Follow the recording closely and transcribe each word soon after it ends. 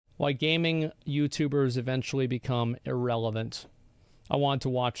Why gaming YouTubers eventually become irrelevant. I want to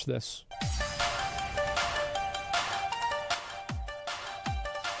watch this.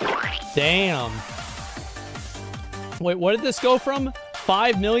 Damn. Wait, what did this go from?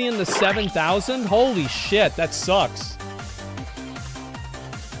 5 million to 7,000? Holy shit, that sucks.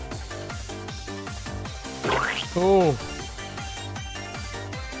 Oh.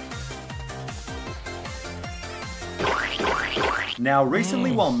 Now,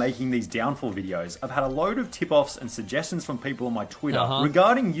 recently while making these downfall videos, I've had a load of tip-offs and suggestions from people on my Twitter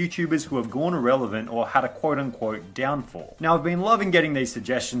regarding YouTubers who have gone irrelevant or had a quote-unquote downfall. Now, I've been loving getting these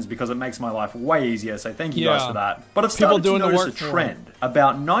suggestions because it makes my life way easier, so thank you guys for that. But I've started to notice a trend.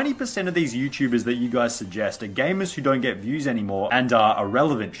 About 90% of these YouTubers that you guys suggest are gamers who don't get views anymore and are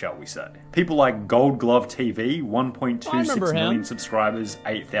irrelevant, shall we say. People like Gold Glove TV, 1.26 million subscribers,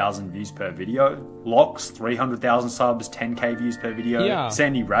 8,000 views per video. Locks, 300,000 subs, 10k views per video.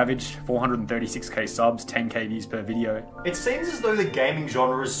 Sandy Ravaged, 436k subs, 10k views per video. It seems as though the gaming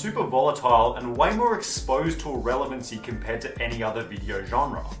genre is super volatile and way more exposed to irrelevancy compared to any other video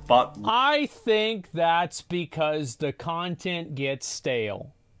genre. But I think that's because the content gets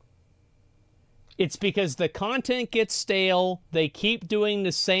stale. It's because the content gets stale, they keep doing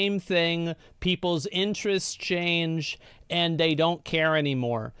the same thing, people's interests change, and they don't care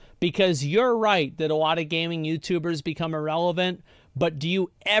anymore. Because you're right that a lot of gaming YouTubers become irrelevant, but do you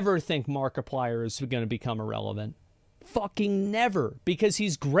ever think Markiplier is going to become irrelevant? Fucking never, because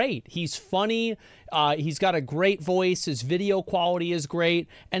he's great. He's funny, he's got a great voice, his video quality is great,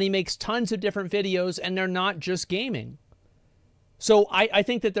 and he makes tons of different videos, and they're not just gaming. So I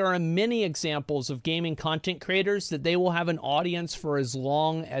think that there are many examples of gaming content creators that they will have an audience for as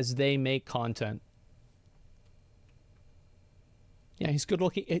long as they make content. Yeah, he's good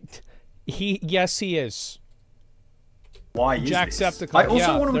looking. Yes, he is. Why is this? I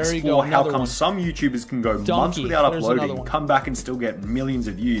also want to explore how come some YouTubers can go months without uploading, come back and still get millions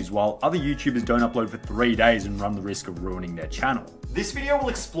of views, while other YouTubers don't upload for 3 days and run the risk of ruining their channel. This video will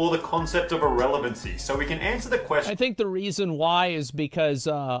explore the concept of irrelevancy, so we can answer the question. I think the reason why is because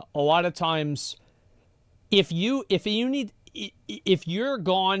a lot of times, if you're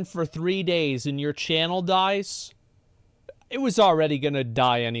gone for 3 days and your channel dies, it was already gonna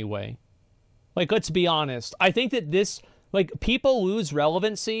die anyway. Like, let's be honest. I think that this, like, people lose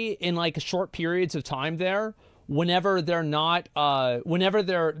relevancy in like short periods of time there whenever they're not, whenever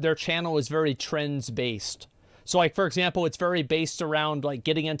their channel is very trends based. So, like, for example, it's very based around, like,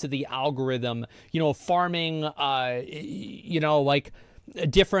 getting into the algorithm, you know, farming, you know, like,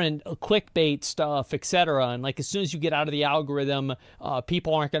 different clickbait stuff, etc. And, like, as soon as you get out of the algorithm,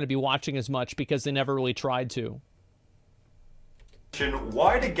 people aren't going to be watching as much because they never really tried to.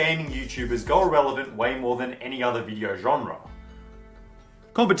 Why do gaming YouTubers go irrelevant way more than any other video genre?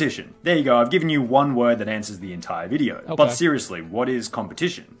 Competition. There you go, I've given you one word that answers the entire video. Okay. But seriously, what is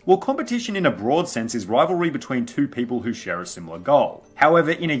competition? Well, competition in a broad sense is rivalry between two people who share a similar goal.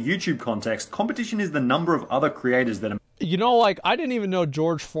 However, in a YouTube context, competition is the number of other creators that are... You know, like, I didn't even know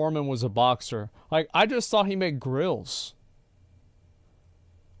George Foreman was a boxer. Like, I just thought he made grills.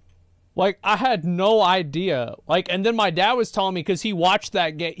 Like, I had no idea. Like, and then my dad was telling me, because he watched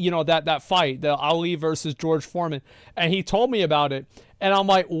that game, you know, that fight, the Ali versus George Foreman, and he told me about it. And I'm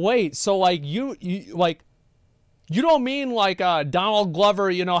like, wait, so like you don't mean like Donald Glover,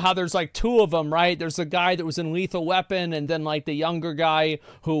 you know, how there's like two of them, right? There's a guy that was in Lethal Weapon, and then like the younger guy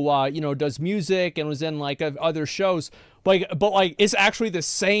who you know, does music and was in like other shows. Like, but like it's actually the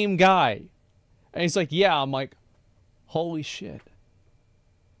same guy. And he's like, yeah. I'm like, holy shit.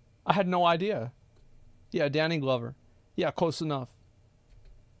 I had no idea. Yeah, Danny Glover. Yeah, close enough.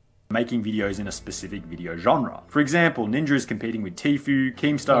 Making videos in a specific video genre. For example, Ninja is competing with Tfue,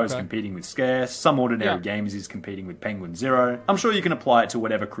 Keemstar is competing with Scarce, Some Ordinary Gamers is competing with Penguin Zero. I'm sure you can apply it to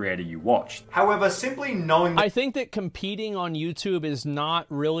whatever creator you watched. However, simply knowing... I think that competing on YouTube is not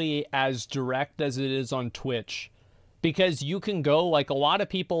really as direct as it is on Twitch. Because you can go, like, a lot of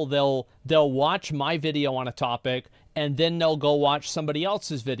people, they'll watch my video on a topic, and then they'll go watch somebody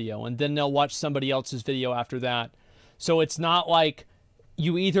else's video, and then they'll watch somebody else's video after that. So it's not like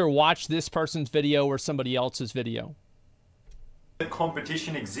you either watch this person's video or somebody else's video. The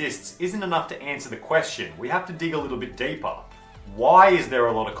competition exists isn't enough to answer the question. We have to dig a little bit deeper. Why is there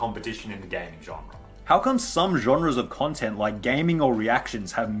a lot of competition in the gaming genre? How come some genres of content like gaming or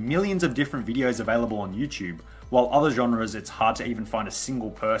reactions have millions of different videos available on YouTube, while other genres it's hard to even find a single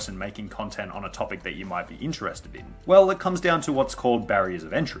person making content on a topic that you might be interested in? Well, it comes down to what's called barriers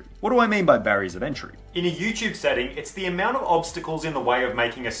of entry. What do I mean by barriers of entry? In a YouTube setting, it's the amount of obstacles in the way of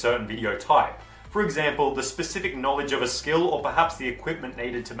making a certain video type. For example, the specific knowledge of a skill or perhaps the equipment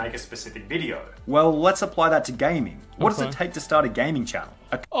needed to make a specific video. Well, let's apply that to gaming. What does it take to start a gaming channel?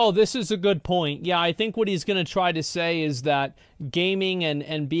 Oh, this is a good point. Yeah, I think what he's going to try to say is that gaming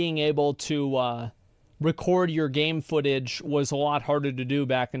and being able to record your game footage was a lot harder to do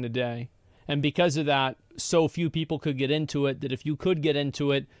back in the day. And because of that, so few people could get into it that if you could get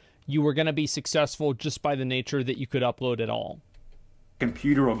into it, you were going to be successful just by the nature that you could upload it all.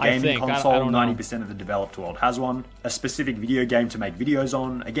 Computer or gaming console, 90% of the developed world has one. A specific video game to make videos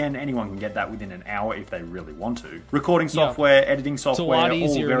on. Again, anyone can get that within an hour if they really want to. Recording software, editing software,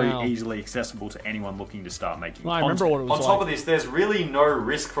 all very easily accessible to anyone looking to start making content. I remember what it was on top of this, there's really no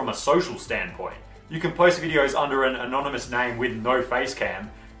risk from a social standpoint. You can post videos under an anonymous name with no face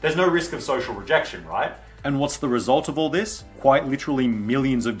cam. There's no risk of social rejection, right? And what's the result of all this? Quite literally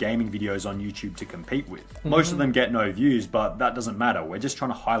millions of gaming videos on YouTube to compete with. Most of them get no views, but that doesn't matter. We're just trying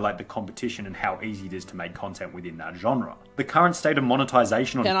to highlight the competition and how easy it is to make content within that genre. The current state of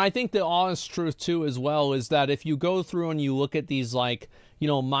monetization on... And I think the honest truth too as well is that if you go through and you look at these like, you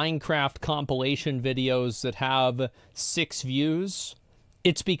know, Minecraft compilation videos that have 6 views,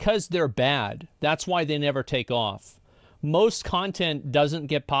 it's because they're bad. That's why they never take off. Most content doesn't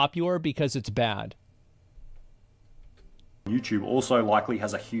get popular because it's bad. YouTube also likely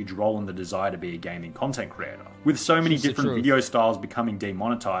has a huge role in the desire to be a gaming content creator. With so many different video styles becoming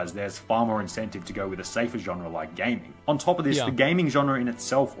demonetized, there's far more incentive to go with a safer genre like gaming. On top of this, the gaming genre in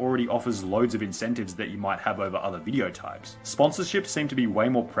itself already offers loads of incentives that you might have over other video types. Sponsorships seem to be way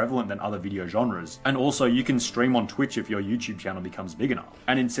more prevalent than other video genres, and also you can stream on Twitch if your YouTube channel becomes big enough,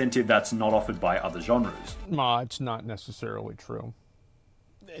 an incentive that's not offered by other genres. It's not necessarily true.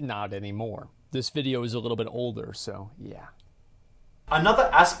 Not anymore. This video is a little bit older, so yeah. Another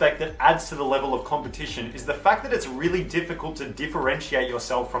aspect that adds to the level of competition is the fact that it's really difficult to differentiate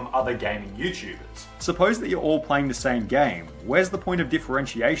yourself from other gaming YouTubers. Suppose that you're all playing the same game. Where's the point of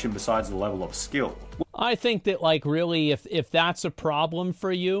differentiation besides the level of skill? I think that, like, really, if that's a problem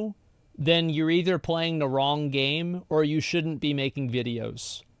for you, then you're either playing the wrong game or you shouldn't be making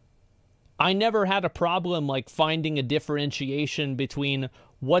videos. I never had a problem, like, finding a differentiation between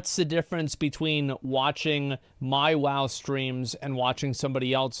what's the difference between watching my WoW streams and watching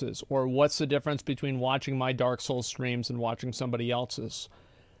somebody else's, or what's the difference between watching my Dark Souls streams and watching somebody else's.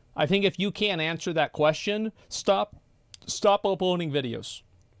 I think if you can't answer that question, stop uploading videos.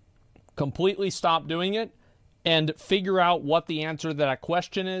 Completely stop doing it and figure out what the answer to that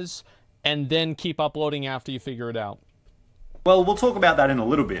question is, and then keep uploading after you figure it out. Well, we'll talk about that in a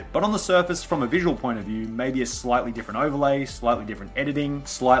little bit, but on the surface, from a visual point of view, maybe a slightly different overlay, slightly different editing,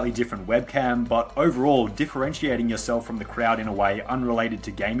 slightly different webcam, but overall, differentiating yourself from the crowd in a way unrelated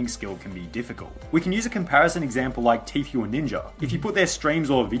to gaming skill can be difficult. We can use a comparison example like Tfue and Ninja. If you put their streams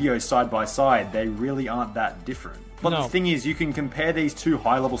or videos side by side, they really aren't that different. But the thing is, you can compare these two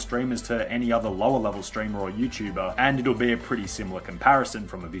high-level streamers to any other lower-level streamer or YouTuber, and it'll be a pretty similar comparison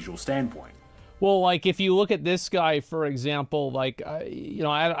from a visual standpoint. Well, like, if you look at this guy, for example, like, you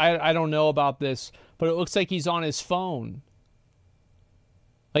know, I don't know about this, but it looks like he's on his phone.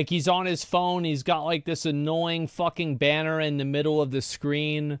 Like, he's on his phone, he's got, like, this annoying fucking banner in the middle of the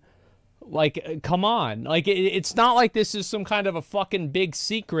screen. Like, come on. Like, it's not like this is some kind of a fucking big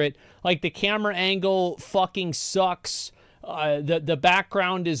secret. Like, the camera angle fucking sucks. The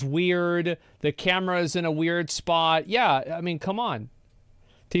background is weird. The camera is in a weird spot. Yeah, I mean, come on.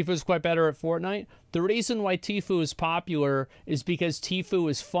 Tfue's quite better at Fortnite. The reason why Tfue is popular is because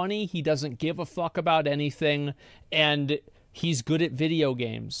Tfue is funny, he doesn't give a fuck about anything, and he's good at video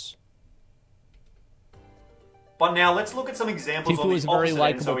games. But now let's look at some examples on the opposite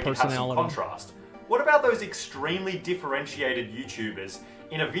end so we can have some contrast. What about those extremely differentiated YouTubers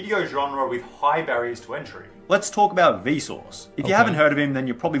in a video genre with high barriers to entry? Let's talk about Vsauce. If you haven't heard of him, then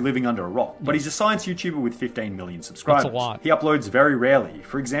you're probably living under a rock. But he's a science YouTuber with 15 million subscribers. That's a lot. He uploads very rarely.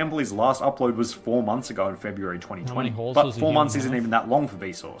 For example, his last upload was 4 months ago in February 2020. But 4 months isn't even that long for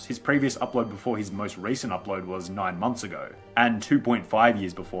Vsauce. His previous upload before his most recent upload was 9 months ago, and 2.5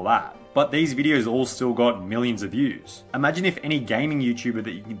 years before that. But these videos all still got millions of views. Imagine if any gaming YouTuber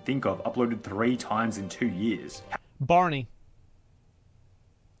that you can think of uploaded 3 times in 2 years. Barney.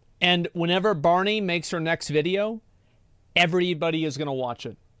 And whenever Barney makes her next video, everybody is going to watch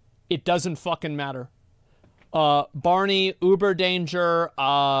it. It doesn't fucking matter. Barney, Uber Danger,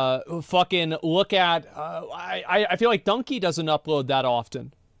 fucking look at... I feel like Donkey doesn't upload that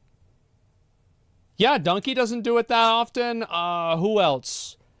often. Yeah, Donkey doesn't do it that often. Who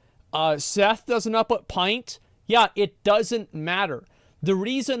else? Seth doesn't upload... Pint? Yeah, it doesn't matter. The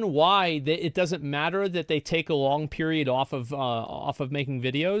reason why it doesn't matter that they take a long period off of making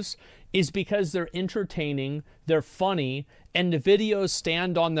videos is because they're entertaining, they're funny, and the videos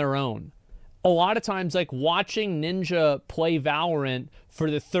stand on their own. A lot of times, like watching Ninja play Valorant for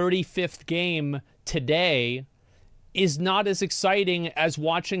the 35th game today is not as exciting as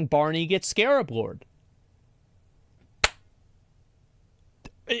watching Barney get Scarab Lord.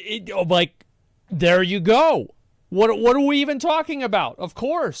 Like, there you go. What are we even talking about? Of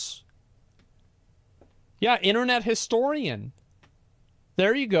course. Yeah, internet historian.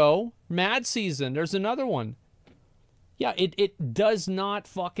 There you go. Mad Season. There's another one. Yeah, it does not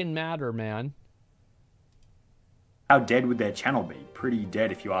fucking matter, man. How dead would their channel be? Pretty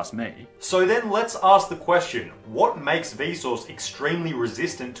dead if you ask me. So then let's ask the question, what makes Vsauce extremely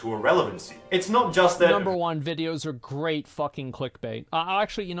resistant to irrelevancy? It's not just that— Number one, videos are great fucking clickbait.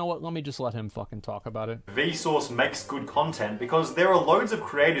 Actually, you know what? Let me just let him fucking talk about it. Vsauce makes good content because there are loads of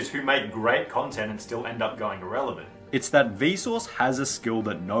creators who make great content and still end up going irrelevant. It's that Vsauce has a skill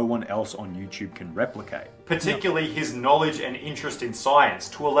that no one else on YouTube can replicate. Particularly his knowledge and interest in science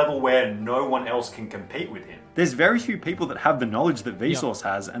to a level where no one else can compete with him. There's very few people that have the knowledge that Vsauce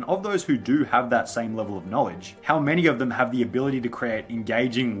has, and of those who do have that same level of knowledge, how many of them have the ability to create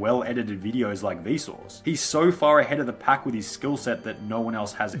engaging, well-edited videos like Vsauce? He's so far ahead of the pack with his skill set that no one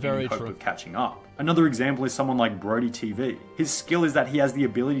else has any hope of catching up. Another example is someone like Brody TV. His skill is that he has the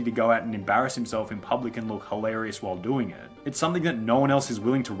ability to go out and embarrass himself in public and look hilarious while doing it. It's something that no one else is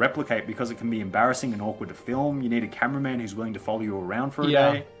willing to replicate because it can be embarrassing and awkward to film. You need a cameraman who's willing to follow you around for a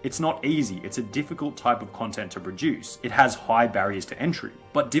day. It's not easy. It's a difficult type of content to produce. It has high barriers to entry.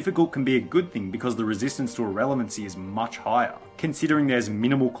 But difficult can be a good thing because the resistance to irrelevancy is much higher, considering there's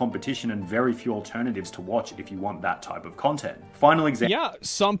minimal competition and very few alternatives to watch if you want that type of content. Final example. Yeah,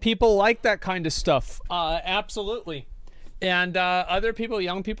 some people like that kind of stuff. Absolutely. And other people,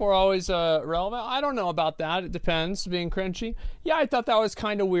 young people, are always relevant. I don't know about that. It depends, being cringy. Yeah, I thought that was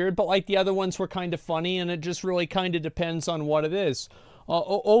kind of weird, but like the other ones were kind of funny, and it just really kind of depends on what it is.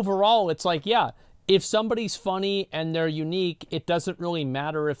 Overall, it's like, yeah, if somebody's funny and they're unique, it doesn't really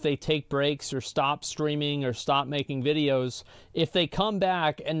matter if they take breaks or stop streaming or stop making videos. If they come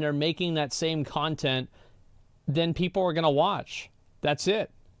back and they're making that same content, then people are going to watch. That's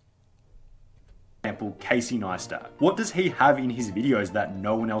it. Example, Casey Neistat. What does he have in his videos that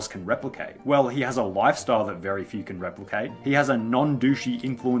no one else can replicate? Well, he has a lifestyle that very few can replicate. He has a non-douchey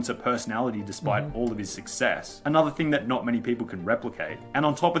influencer personality despite all of his success. Another thing that not many people can replicate. And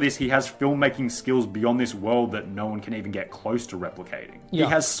on top of this, he has filmmaking skills beyond this world that no one can even get close to replicating. He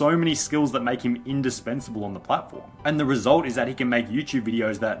has so many skills that make him indispensable on the platform. And the result is that he can make YouTube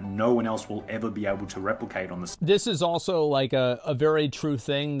videos that no one else will ever be able to replicate on the— This is also like a very true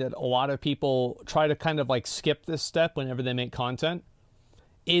thing that a lot of people try to kind of like skip this step whenever they make content,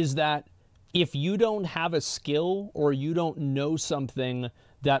 is that if you don't have a skill or you don't know something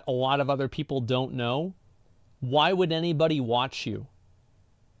that a lot of other people don't know, why would anybody watch you?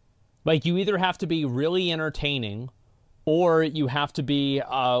 Like, you either have to be really entertaining or you have to be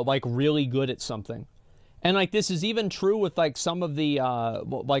like really good at something. And like, this is even true with like some of the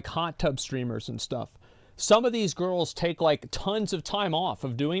like hot tub streamers and stuff. Some of these girls take like tons of time off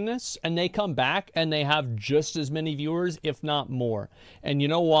of doing this, and they come back and they have just as many viewers, if not more. And you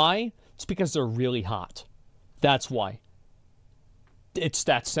know why? It's because they're really hot. That's why. It's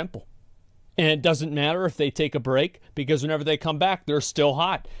that simple. And it doesn't matter if they take a break, because whenever they come back, they're still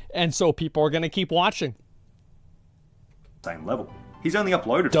hot. And so people are going to keep watching. Same level. He's only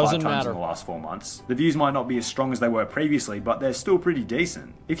uploaded 5 times in the last 4 months. The views might not be as strong as they were previously, but they're still pretty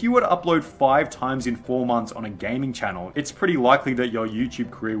decent. If you were to upload 5 times in 4 months on a gaming channel, it's pretty likely that your YouTube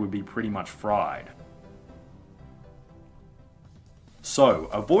career would be pretty much fried.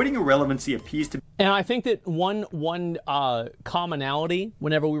 So, avoiding irrelevancy appears to be— And I think that one commonality,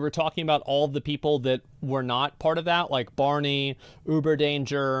 whenever we were talking about all of the people that were not part of that, like Barney, Uber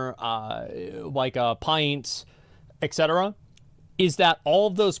Danger, like Pints, etc., is that all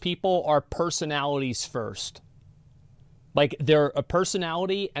of those people are personalities first. Like, they're a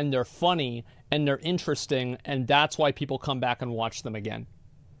personality and they're funny and they're interesting, and that's why people come back and watch them again.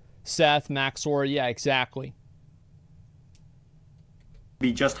 Seth, Maxor, yeah, exactly.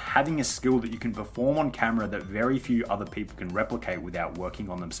 Be just having a skill that you can perform on camera that very few other people can replicate without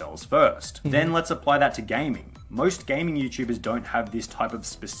working on themselves first. Then let's apply that to gaming. Most gaming YouTubers don't have this type of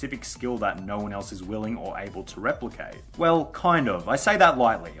specific skill that no one else is willing or able to replicate. Well, kind of. I say that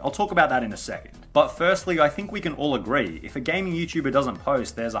lightly. I'll talk about that in a second. But firstly, I think we can all agree, if a gaming YouTuber doesn't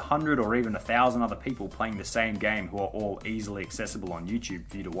post, there's 100 or even 1,000 other people playing the same game who are all easily accessible on YouTube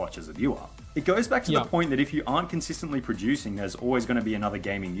for you to watch as a viewer. It goes back to the point that if you aren't consistently producing, there's always going to be another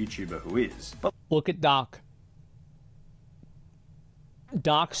gaming YouTuber who is. But look at Doc.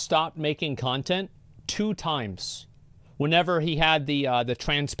 Doc stopped making content 2 times. Whenever he had the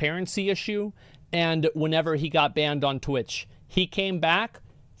transparency issue and whenever he got banned on Twitch. He came back,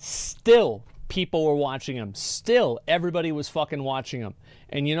 still people were watching him. Still everybody was fucking watching him.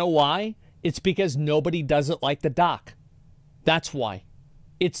 And you know why? It's because nobody does it like the Doc. That's why.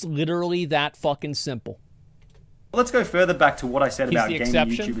 It's literally that fucking simple. Let's go further back to what I said about gaming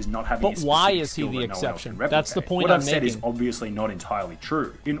YouTubers not having a specific why is he skill the that exception? No one else can That's the point what I'm I've said making. is obviously not entirely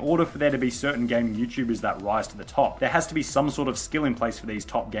true. In order for there to be certain gaming YouTubers that rise to the top, there has to be some sort of skill in place for these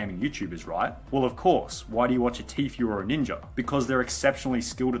top gaming YouTubers, right? Well, of course. Why do you watch a Tfue or a Ninja? Because they're exceptionally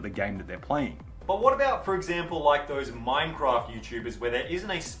skilled at the game that they're playing. But what about, for example, like those Minecraft YouTubers where there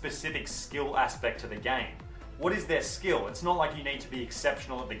isn't a specific skill aspect to the game? What is their skill? It's not like you need to be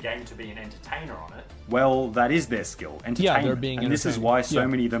exceptional at the game to be an entertainer on it. Well, that is their skill, entertainment. Yeah, they're being and this is why so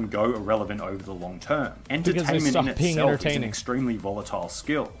many of them go irrelevant over the long term. Entertainment in itself is an extremely volatile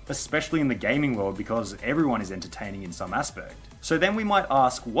skill, especially in the gaming world because everyone is entertaining in some aspect. So then we might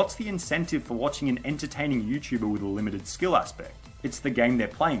ask, what's the incentive for watching an entertaining YouTuber with a limited skill aspect? It's the game they're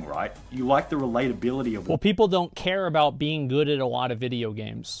playing, right? You like the relatability of... Well, people don't care about being good at a lot of video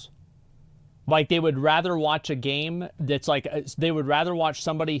games. Like, they would rather watch a game that's like... They would rather watch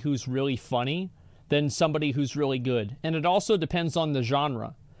somebody who's really funny than somebody who's really good. And it also depends on the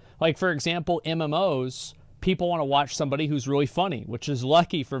genre. Like, for example, MMOs, people want to watch somebody who's really funny, which is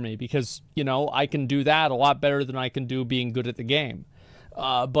lucky for me because, you know, I can do that a lot better than I can do being good at the game.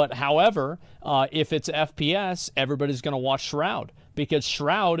 But however, if it's FPS, everybody's going to watch Shroud because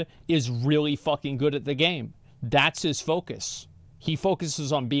Shroud is really fucking good at the game. That's his focus. He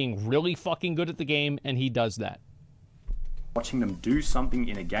focuses on being really fucking good at the game, and he does that. Watching them do something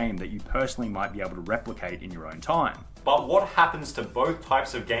in a game that you personally might be able to replicate in your own time. But what happens to both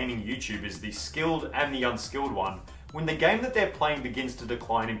types of gaming YouTubers, the skilled and the unskilled one, when the game that they're playing begins to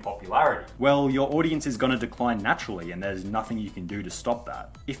decline in popularity? Well, your audience is going to decline naturally and there's nothing you can do to stop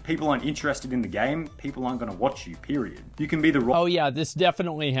that. If people aren't interested in the game, people aren't going to watch you, period. You can be the... Oh yeah, this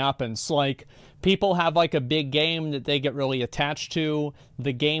definitely happens. Like, people have like a big game that they get really attached to,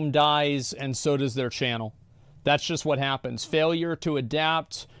 the game dies, and so does their channel. That's just what happens. Failure to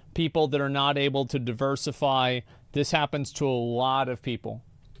adapt, people that are not able to diversify, this happens to a lot of people.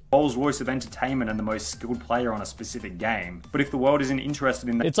 Rolls Royce of entertainment and the most skilled player on a specific game. But if the world isn't interested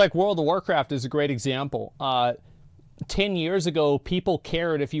in that... It's like World of Warcraft is a great example. 10 years ago, people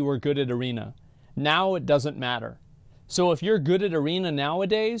cared if you were good at Arena. Now it doesn't matter. So if you're good at Arena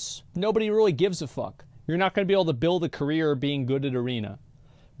nowadays, nobody really gives a fuck. You're not going to be able to build a career being good at Arena.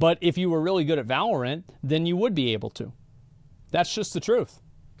 But if you were really good at Valorant, then you would be able to. That's just the truth.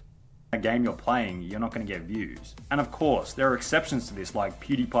 A game you're playing, you're not going to get views. And of course, there are exceptions to this like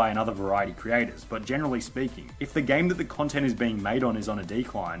PewDiePie and other variety creators, but generally speaking, if the game that the content is being made on is on a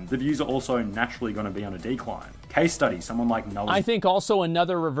decline, the views are also naturally going to be on a decline. Case study, someone like Noah. I think also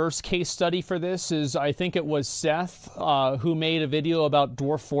another reverse case study for this is, I think it was Seth who made a video about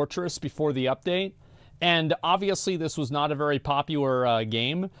Dwarf Fortress before the update. And obviously this was not a very popular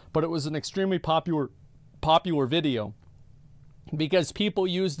game, but it was an extremely popular video. Because people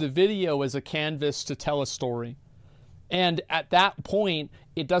use the video as a canvas to tell a story. And at that point,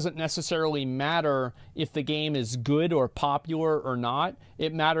 it doesn't necessarily matter if the game is good or popular or not.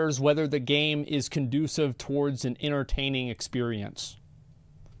 It matters whether the game is conducive towards an entertaining experience.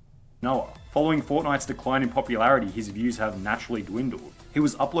 Noah. Following Fortnite's decline in popularity, his views have naturally dwindled. He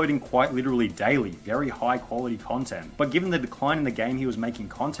was uploading quite literally daily, very high quality content, but given the decline in the game he was making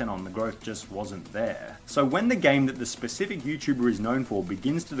content on, the growth just wasn't there. So when the game that the specific YouTuber is known for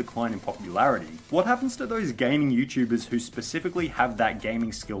begins to decline in popularity, what happens to those gaming YouTubers who specifically have that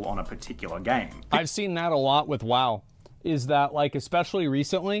gaming skill on a particular game? I've seen that a lot with WoW, is that like especially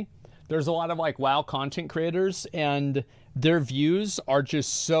recently, there's a lot of like WoW content creators and their views are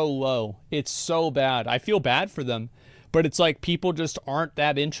just so low. It's so bad. I feel bad for them. But it's like people just aren't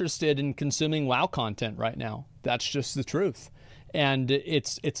that interested in consuming WoW content right now. That's just the truth. And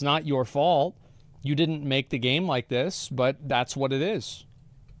it's not your fault. You didn't make the game like this, but that's what it is.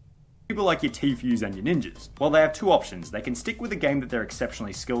 People like your Tfus and your Ninjas. Well, they have two options. They can stick with a game that they're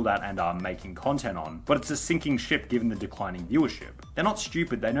exceptionally skilled at and are making content on, but it's a sinking ship given the declining viewership. They're not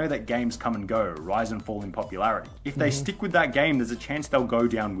stupid, they know that games come and go, rise and fall in popularity. If they stick with that game, there's a chance they'll go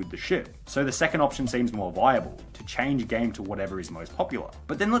down with the ship. So the second option seems more viable, to change a game to whatever is most popular.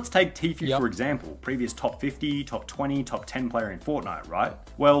 But then let's take Tfu for example, previous top 50, top 20, top 10 player in Fortnite, right?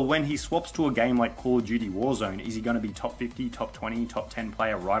 Well, when he swaps to a game like Call of Duty Warzone, is he going to be top 50, top 20, top 10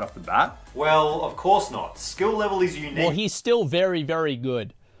 player right off the bat? Well, of course not. Skill level is unique. Well, he's still very, very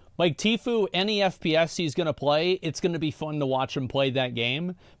good. Like Tfu, any FPS he's going to play, it's going to be fun to watch him play that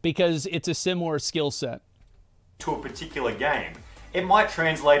game because it's a similar skill set. To a particular game. It might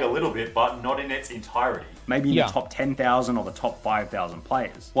translate a little bit, but not in its entirety. Maybe in the top 10,000 or the top 5,000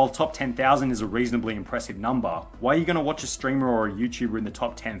 players. While top 10,000 is a reasonably impressive number, why are you going to watch a streamer or a YouTuber in the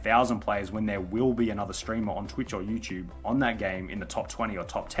top 10,000 players when there will be another streamer on Twitch or YouTube on that game in the top 20 or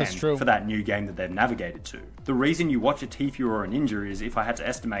top 10 for that new game that they've navigated to? The reason you watch a Tfu or a Ninja is, if I had to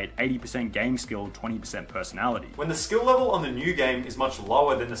estimate, 80% game skill, 20% personality. When the skill level on the new game is much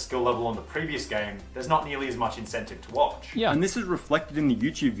lower than the skill level on the previous game, there's not nearly as much incentive to watch. Yeah. And this is reflected in the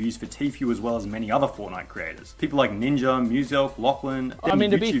YouTube views for Tfu as well as many other Fortnite creators. People like Ninja, Muselk, Lachlan. I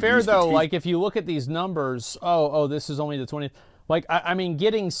mean, to be fair though, like if you look at these numbers, this is only the 20th. Like, I mean,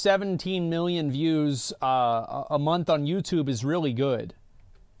 getting 17 million views a month on YouTube is really good.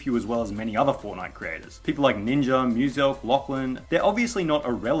 As well as many other Fortnite creators. People like Ninja, Muselk, Lachlan, they're obviously not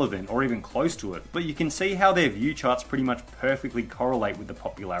irrelevant or even close to it, but you can see how their view charts pretty much perfectly correlate with the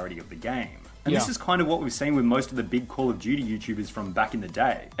popularity of the game. And this is kind of what we've seen with most of the big Call of Duty YouTubers from back in the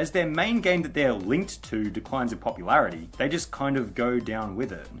day. As their main game that they're linked to declines in popularity, they just kind of go down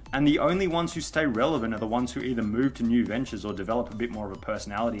with it. And the only ones who stay relevant are the ones who either move to new ventures or develop a bit more of a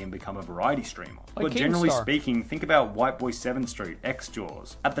personality and become a variety streamer. But generally speaking, think about Whiteboy 7th Street,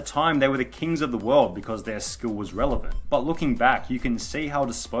 X-Jaws. At the time, they were the kings of the world because their skill was relevant. But looking back, you can see how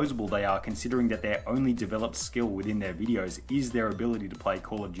disposable they are considering that their only developed skill within their videos is their ability to play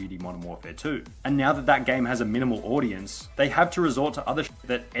Call of Duty Modern Warfare 2. And now that that game has a minimal audience, they have to resort to other shit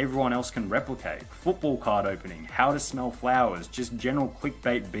that everyone else can replicate. Football card opening, how to smell flowers, just general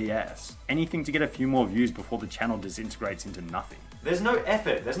clickbait BS. Anything to get a few more views before the channel disintegrates into nothing. There's no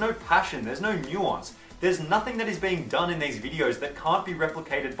effort, there's no passion, there's no nuance. There's nothing that is being done in these videos that can't be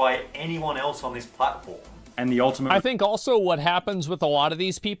replicated by anyone else on this platform. And the ultimate... I think also what happens with a lot of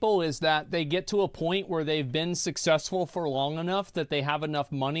these people is that they get to a point where they've been successful for long enough that they have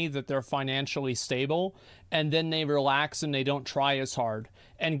enough money that they're financially stable, and then they relax and they don't try as hard.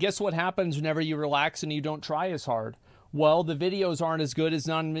 And guess what happens whenever you relax and you don't try as hard? Well, the videos aren't as good as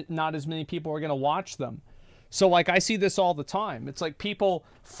not as many people are going to watch them. So like I see this all the time. It's like people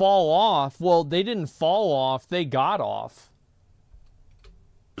fall off. Well, they didn't fall off, they got off.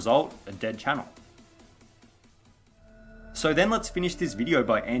 Result, a dead channel. So then let's finish this video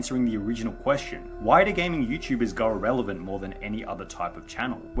by answering the original question. Why do gaming YouTubers go irrelevant more than any other type of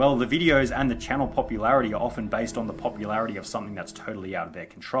channel? Well, the videos and the channel popularity are often based on the popularity of something that's totally out of their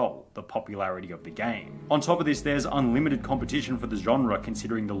control, the popularity of the game. On top of this, there's unlimited competition for the genre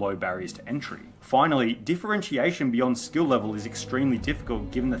considering the low barriers to entry. Finally, differentiation beyond skill level is extremely difficult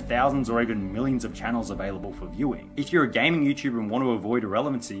given the thousands or even millions of channels available for viewing. If you're a gaming YouTuber and want to avoid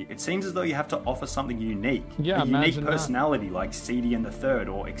irrelevancy, it seems as though you have to offer something unique. Yeah, a unique personality like CD and the Third,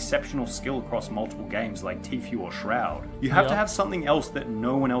 or exceptional skill across multiple games like Tfu or Shroud. You have to have something else that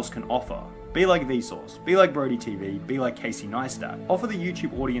no one else can offer. Be like Vsauce, be like Brody TV, be like Casey Neistat. Offer the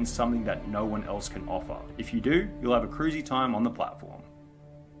YouTube audience something that no one else can offer. If you do, you'll have a cruisy time on the platform.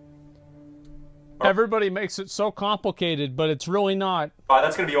 Everybody makes it so complicated, but it's really not. Alright,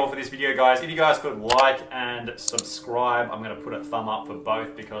 that's going to be all for this video, guys. If you guys could like and subscribe, I'm going to put a thumb up for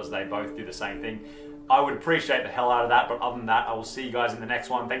both because they both do the same thing. I would appreciate the hell out of that, but other than that, I will see you guys in the next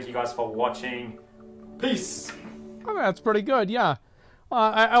one. Thank you guys for watching. Peace! Oh, that's pretty good, yeah.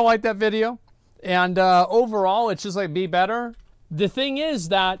 I like that video. And overall, it's just like, be better. The thing is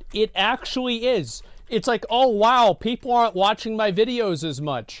that it actually is. It's like, oh, wow, people aren't watching my videos as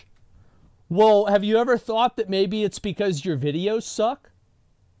much. Well, have you ever thought that maybe it's because your videos suck?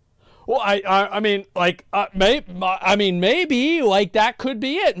 Well, I mean, like, maybe, like, that could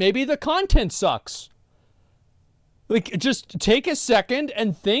be it. Maybe the content sucks. Like, just take a second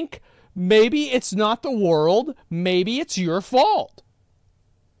and think, maybe it's not the world, maybe it's your fault.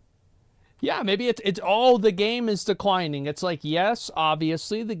 Yeah, maybe it's oh, the game is declining. It's like, yes,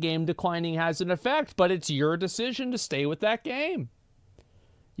 obviously the game declining has an effect, but it's your decision to stay with that game.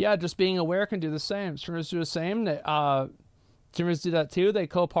 Yeah, just being aware can do the same. Streamers do the same. Streamers do that too. They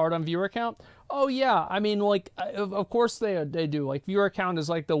co-part on viewer count. Oh yeah, I mean, like, of course they do. Like, viewer count is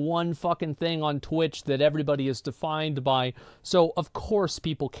like the one fucking thing on Twitch that everybody is defined by. So of course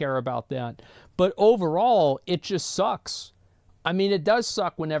people care about that. But overall, it just sucks. I mean, it does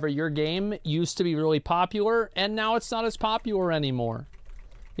suck whenever your game used to be really popular and now it's not as popular anymore.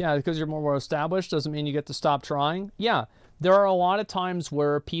 Yeah, because you're more established doesn't mean you get to stop trying. Yeah, there are a lot of times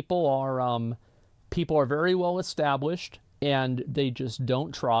where people are very well established and they just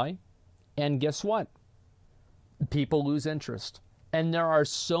don't try. And guess what? People lose interest. And there are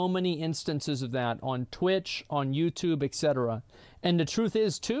so many instances of that on Twitch, on YouTube, etc. And the truth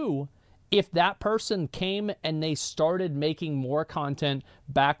is, too, if that person came and they started making more content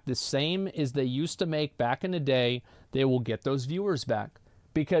back the same as they used to make back in the day, they will get those viewers back.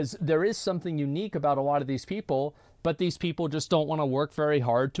 Because there is something unique about a lot of these people, but these people just don't want to work very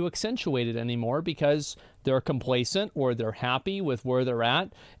hard to accentuate it anymore because they're complacent or they're happy with where they're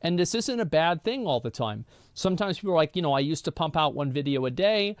at. And this isn't a bad thing all the time. Sometimes people are like, you know, I used to pump out one video a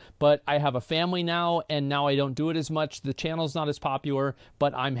day, but I have a family now, and now I don't do it as much. The channel's not as popular,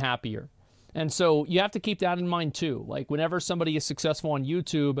 but I'm happier. And so you have to keep that in mind too. Like, whenever somebody is successful on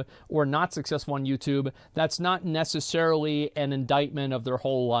YouTube or not successful on YouTube, that's not necessarily an indictment of their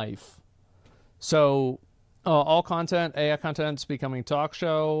whole life. So all content, AI content's becoming talk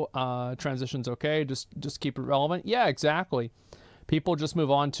show, transition's okay, just keep it relevant. Yeah, exactly. People just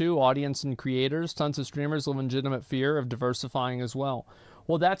move on to audience and creators. Tons of streamers have legitimate fear of diversifying as well.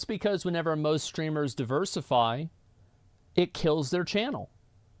 Well, that's because whenever most streamers diversify, it kills their channel.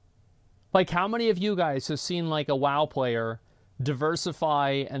 Like, how many of you guys have seen, like, a WoW player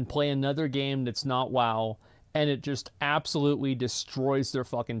diversify and play another game that's not WoW, and it just absolutely destroys their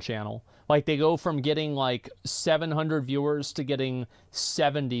fucking channel? Like, they go from getting, like, 700 viewers to getting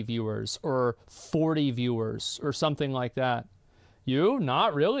 70 viewers or 40 viewers or something like that. You?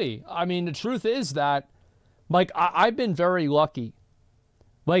 Not really. I mean, the truth is that, like, I've been very lucky.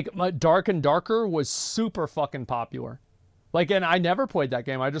 Like, my Dark and Darker was super fucking popular. Like, and I never played that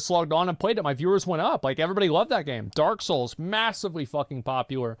game. I just logged on and played it. My viewers went up. Like, everybody loved that game. Dark Souls, massively fucking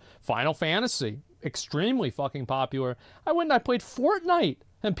popular. Final Fantasy, extremely fucking popular. I went and I played Fortnite,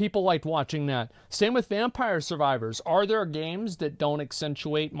 and people liked watching that. Same with Vampire Survivors. Are there games that don't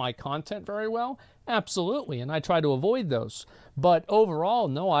accentuate my content very well? Absolutely, and I try to avoid those. But overall,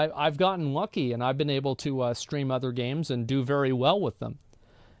 no, I've gotten lucky, and I've been able to stream other games and do very well with them.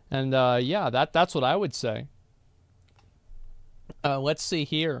 And yeah, that's what I would say. Let's see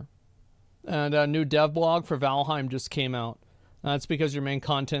here. And a new dev blog for Valheim just came out. That's because your main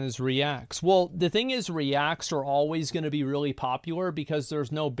content is reacts. Well, the thing is, reacts are always going to be really popular because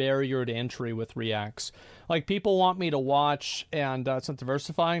there's no barrier to entry with reacts. Like, people want me to watch, and it's not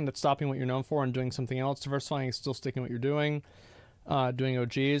diversifying. That's stopping what you're known for and doing something else. Diversifying is still sticking what you're doing. Doing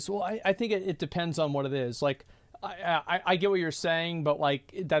OGs. Well, I think it depends on what it is. Like, I get what you're saying, but,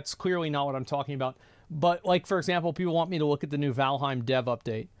 like, that's clearly not what I'm talking about. But, like, for example, people want me to look at the new Valheim dev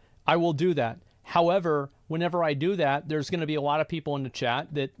update. I will do that. However, whenever I do that, there's going to be a lot of people in the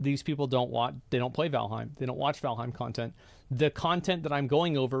chat that these people don't watch. They don't play Valheim. They don't watch Valheim content. The content that I'm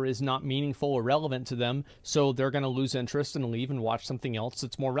going over is not meaningful or relevant to them, so they're going to lose interest and leave and watch something else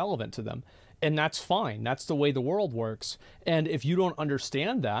that's more relevant to them. And that's fine. That's the way the world works. And if you don't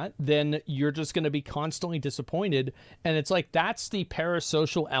understand that, then you're just going to be constantly disappointed. And it's like, that's the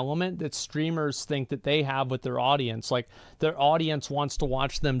parasocial element that streamers think that they have with their audience. Like, their audience wants to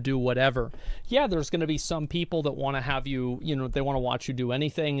watch them do whatever. Yeah, there's going to be some people that want to have you, you know, they want to watch you do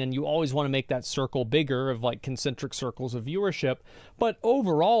anything. And you always want to make that circle bigger of, like, concentric circles of viewership. But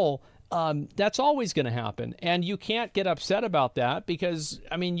overall, that's always going to happen. And you can't get upset about that because,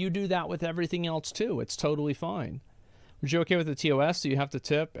 I mean, you do that with everything else too. It's totally fine. Would you okay with the TOS? Do you have to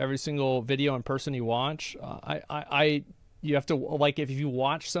tip every single video in person you watch? You have to, like, if you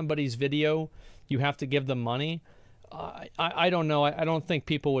watch somebody's video, you have to give them money. I don't know. I don't think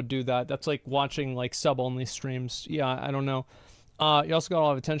people would do that. That's like watching, like, sub-only streams. Yeah, I don't know. You also got a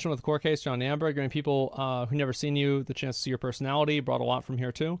lot of attention with the court case, John Amber, giving people who never seen you the chance to see your personality. Brought a lot from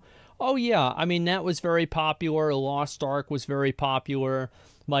here too. Oh yeah, I mean, that was very popular. Lost Ark was very popular.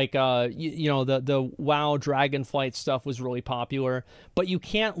 Like, you know, the WoW Dragonflight stuff was really popular. But you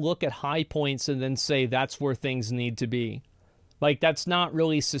can't look at high points and then say that's where things need to be. Like, that's not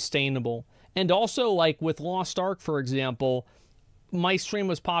really sustainable. And also, like, with Lost Ark, for example, my stream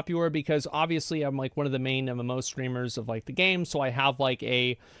was popular because obviously I'm, like, one of the main MMO streamers of, like, the game. So I have, like,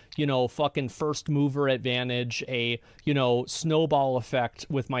 a, you know, fucking first mover advantage, a, you know, snowball effect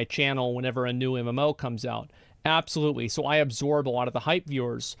with my channel whenever a new MMO comes out. Absolutely. So I absorb a lot of the hype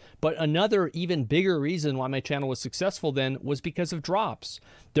viewers. But another even bigger reason why my channel was successful then was because of drops.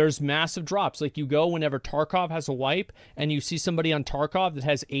 There's massive drops. Like you go whenever Tarkov has a wipe and you see somebody on Tarkov that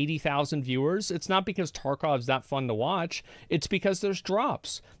has 80,000 viewers. It's not because Tarkov's that fun to watch. It's because there's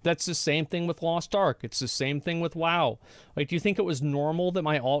drops. That's the same thing with Lost Ark. It's the same thing with WoW. Like, do you think it was normal that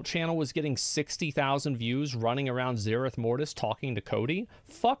my alt channel was getting 60,000 views running around Zereth Mortis talking to Cody?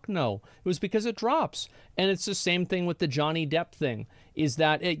 Fuck no. It was because it drops. And it's the same thing with the Johnny Depp thing, is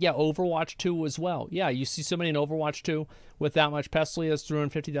that, yeah, Overwatch 2 as well. Yeah, you see somebody in Overwatch 2 with that much Pestily has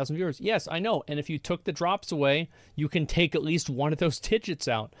 350,000 viewers. Yes, I know. And if you took the drops away, you can take at least one of those digits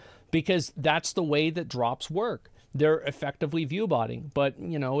out, because that's the way that drops work. They're effectively view botting, but,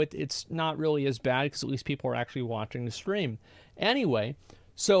 you know, it's not really as bad because at least people are actually watching the stream. Anyway,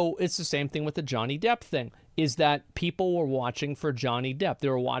 so it's the same thing with the Johnny Depp thing, is that people were watching for Johnny Depp. They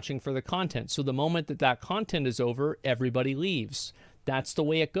were watching for the content. So the moment that that content is over, everybody leaves. That's the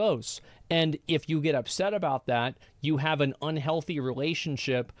way it goes. And if you get upset about that, you have an unhealthy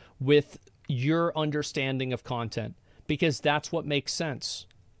relationship with your understanding of content, because that's what makes sense.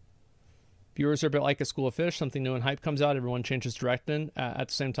 Viewers are a bit like a school of fish. Something new and hype comes out, everyone changes direction at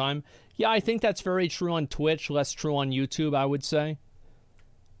the same time. Yeah, I think that's very true on Twitch, less true on YouTube, I would say.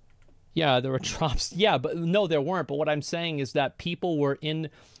 Yeah, there were drops. Yeah, but no, there weren't. But what I'm saying is that people were in...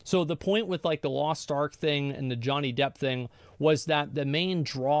 So the point with like the Lost Ark thing and the Johnny Depp thing was that the main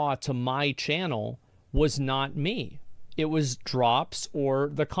draw to my channel was not me. It was drops or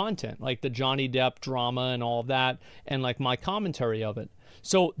the content, like the Johnny Depp drama and all of that, and like my commentary of it.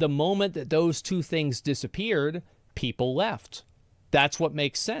 So the moment that those two things disappeared, people left. That's what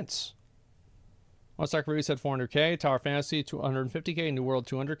makes sense. Lost Ark Review said 400K, Tower Fantasy 250K, New World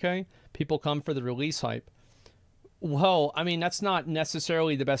 200K. People come for the release hype. Well, I mean, that's not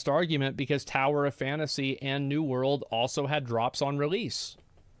necessarily the best argument, because Tower of Fantasy and New World also had drops on release.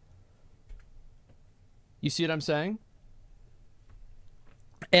 You see what I'm saying?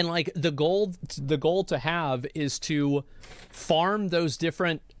 And like the goal to have is to farm those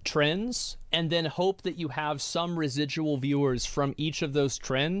different trends and then hope that you have some residual viewers from each of those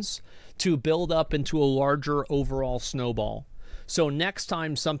trends to build up into a larger overall snowball. So next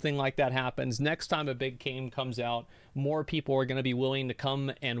time something like that happens, next time a big game comes out, more people are going to be willing to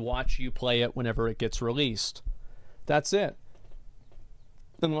come and watch you play it whenever it gets released. That's it.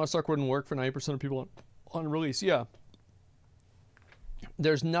 Then Lost Ark wouldn't work for 90% of people on release. Yeah.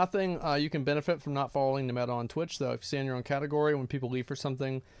 There's nothing you can benefit from not following the meta on Twitch, though. If you stay in your own category, when people leave for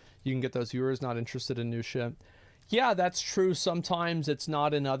something, you can get those viewers not interested in new shit. Yeah, that's true. Sometimes it's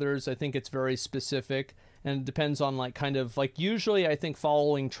not in others. I think it's very specific, and it depends on like kind of like, usually I think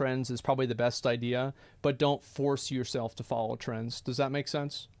following trends is probably the best idea, but don't force yourself to follow trends. Does that make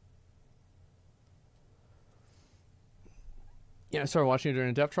sense? Yeah, I started watching you during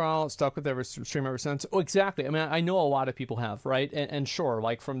a dev trial, stuck with every stream ever since. Oh, exactly. I mean, I know a lot of people have, right? And sure,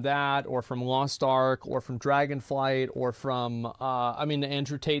 like from that, or from Lost Ark, or from Dragonflight, or from, I mean, the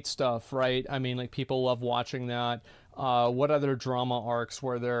Andrew Tate stuff, right? I mean, like, people love watching that. What other drama arcs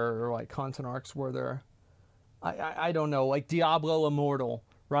were there, or like content arcs were there? I don't know, like Diablo Immortal,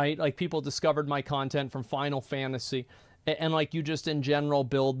 right? Like, people discovered my content from Final Fantasy, and like, you just in general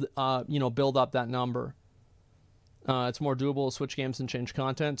build, you know, build up that number. It's more doable to switch games and change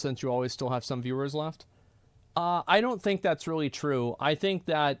content since you always still have some viewers left. I don't think that's really true. I think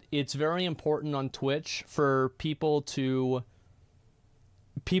that it's very important on Twitch for people to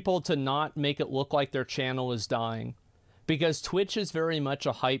not make it look like their channel is dying, because Twitch is very much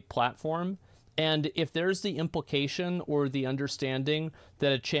a hype platform. And if there's the implication or the understanding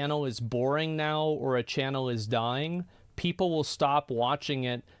that a channel is boring now or a channel is dying, people will stop watching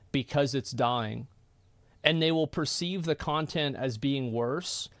it because it's dying. And they will perceive the content as being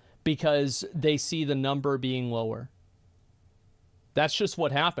worse because they see the number being lower. That's just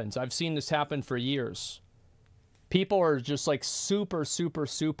what happens. I've seen this happen for years. People are just like super,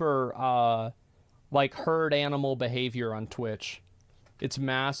 like herd animal behavior on Twitch. It's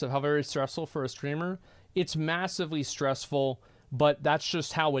massive. How very stressful for a streamer? It's massively stressful, but that's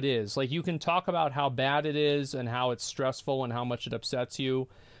just how it is. Like, you can talk about how bad it is and how it's stressful and how much it upsets you,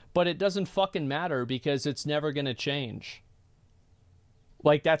 but it doesn't fucking matter because it's never going to change.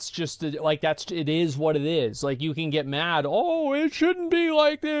 Like, that's just, like, it is what it is. Like, you can get mad. Oh, it shouldn't be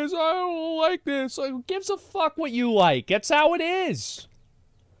like this. I don't like this. Like, who gives a fuck what you like? That's how it is.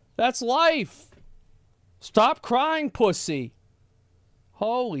 That's life. Stop crying, pussy.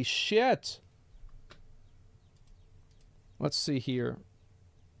 Holy shit. Let's see here.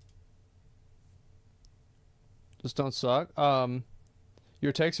 Just don't suck.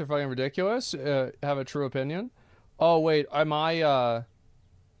 Your takes are fucking ridiculous. Have a true opinion. Oh wait, am I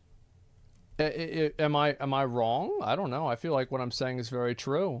wrong? I don't know. I feel like what I'm saying is very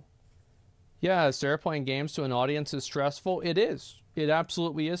true. Yeah, is playing games to an audience is stressful? It is. It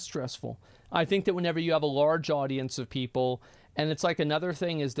absolutely is stressful. I think that whenever you have a large audience of people, and it's like another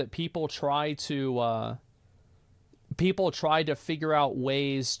thing is that people try to figure out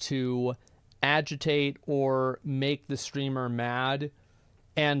ways to agitate or make the streamer mad,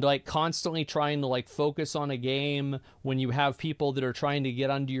 and like constantly trying to like focus on a game when you have people that are trying to get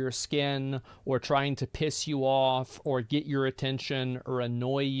under your skin or trying to piss you off or get your attention or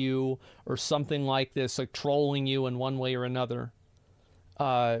annoy you or something like this, like trolling you in one way or another.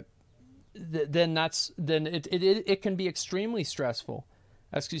 Then it can be extremely stressful.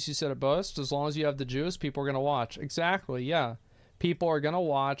 SQC said it best. As long as you have the juice, people are going to watch. Exactly, yeah. People are going to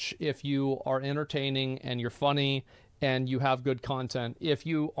watch if you are entertaining and you're funny and you have good content. If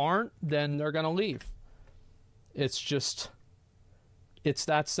you aren't, then they're going to leave. It's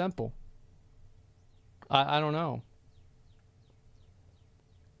that simple. I don't know.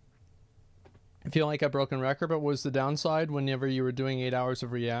 I feel like a broken record, but what was the downside whenever you were doing 8 hours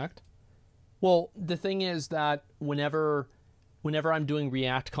of React? Well, the thing is that whenever I'm doing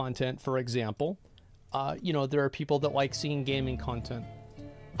React content, for example, there are people that like seeing gaming content.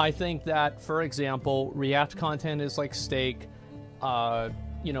 I think that, for example, React content is like steak,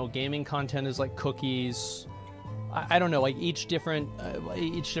 gaming content is like cookies. I don't know, like each different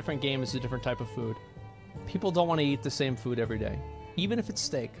game is a different type of food. People don't want to eat the same food every day, even if it's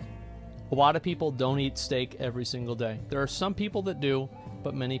steak. A lot of people don't eat steak every single day. There are some people that do,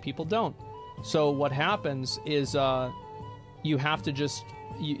 but many people don't. So what happens is you have to just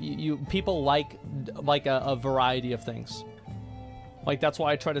people like a variety of things. Like, that's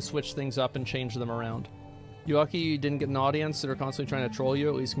why I try to switch things up and change them around. You lucky you didn't get an audience that are constantly trying to troll you,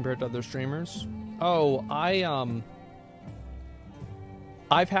 at least compared to other streamers? Oh,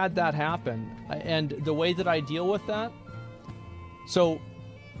 I've had that happen. And the way that I deal with that... So,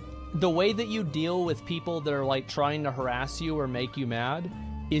 the way that you deal with people that are, like, trying to harass you or make you mad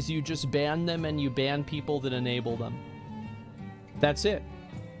is you just ban them and you ban people that enable them. That's it.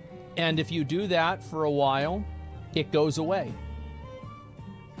 And if you do that for a while, it goes away.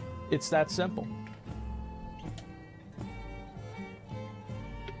 It's that simple.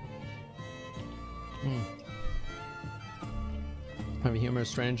 Have a humor,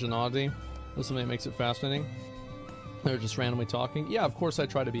 strange, and oddity. That's something that makes it fascinating. They're just randomly talking. Yeah, of course I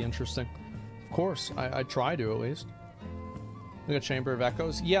try to be interesting. Of course, I try to at least. Like a chamber of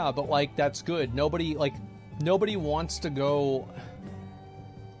echoes. Yeah, but like that's good. Nobody wants to go.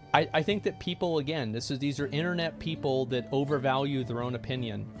 I think that people, again, these are internet people that overvalue their own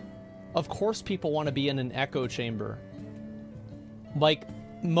opinion. Of course people want to be in an echo chamber. Like,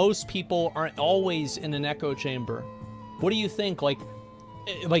 most people aren't always in an echo chamber. What do you think? Like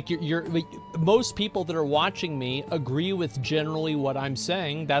most people that are watching me agree with generally what I'm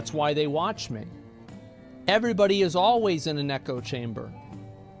saying. That's why they watch me. Everybody is always in an echo chamber.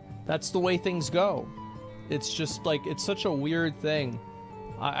 That's the way things go. It's just like, it's such a weird thing.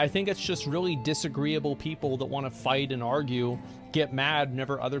 I think it's just really disagreeable people that want to fight and argue, get mad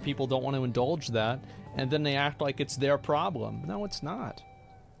whenever other people don't want to indulge that, and then they act like it's their problem. No, it's not.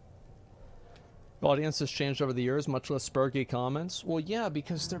 The audience has changed over the years, much less spurgy comments. Well, yeah,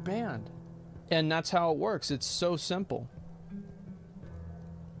 because they're banned. And that's how it works. It's so simple.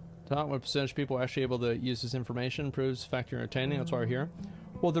 Not what percentage of people are actually able to use this information proves the fact you're entertaining. That's why we're here.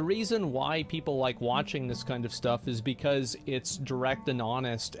 Well, the reason why people like watching this kind of stuff is because it's direct and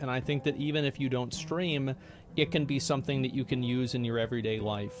honest, and I think that even if you don't stream, it can be something that you can use in your everyday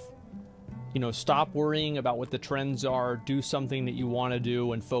life. You know, stop worrying about what the trends are, do something that you want to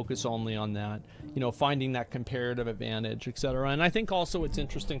do, and focus only on that. You know, finding that comparative advantage, etc. And I think also it's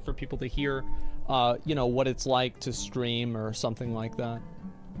interesting for people to hear, you know, what it's like to stream or something like that.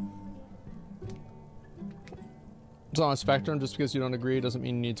 It's on a spectrum. Just because you don't agree doesn't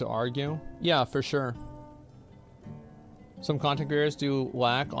mean you need to argue. Yeah, for sure. Some content creators do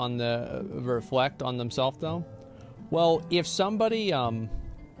reflect on themselves, though. Well, if somebody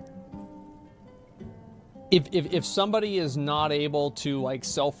if somebody is not able to like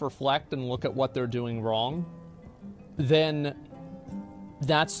self-reflect and look at what they're doing wrong, then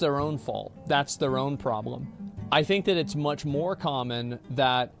that's their own fault. That's their own problem. I think that it's much more common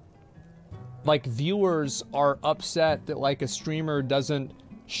that like viewers are upset that like a streamer doesn't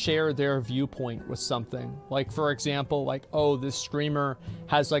share their viewpoint with something. Like, for example, like, oh, this streamer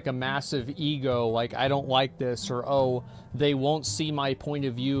has like a massive ego, like, I don't like this, or oh, they won't see my point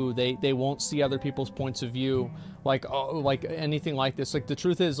of view, they won't see other people's points of view, like, oh, like anything like this. Like, the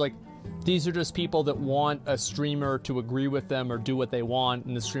truth is, like, these are just people that want a streamer to agree with them or do what they want,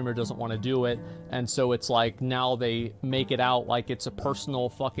 and the streamer doesn't want to do it. And so it's like, now they make it out like it's a personal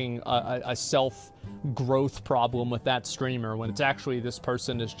fucking a self-growth problem with that streamer, when it's actually this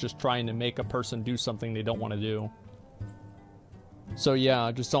person is just trying to make a person do something they don't want to do. So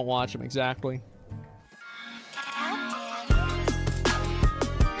yeah, just don't watch them. Exactly.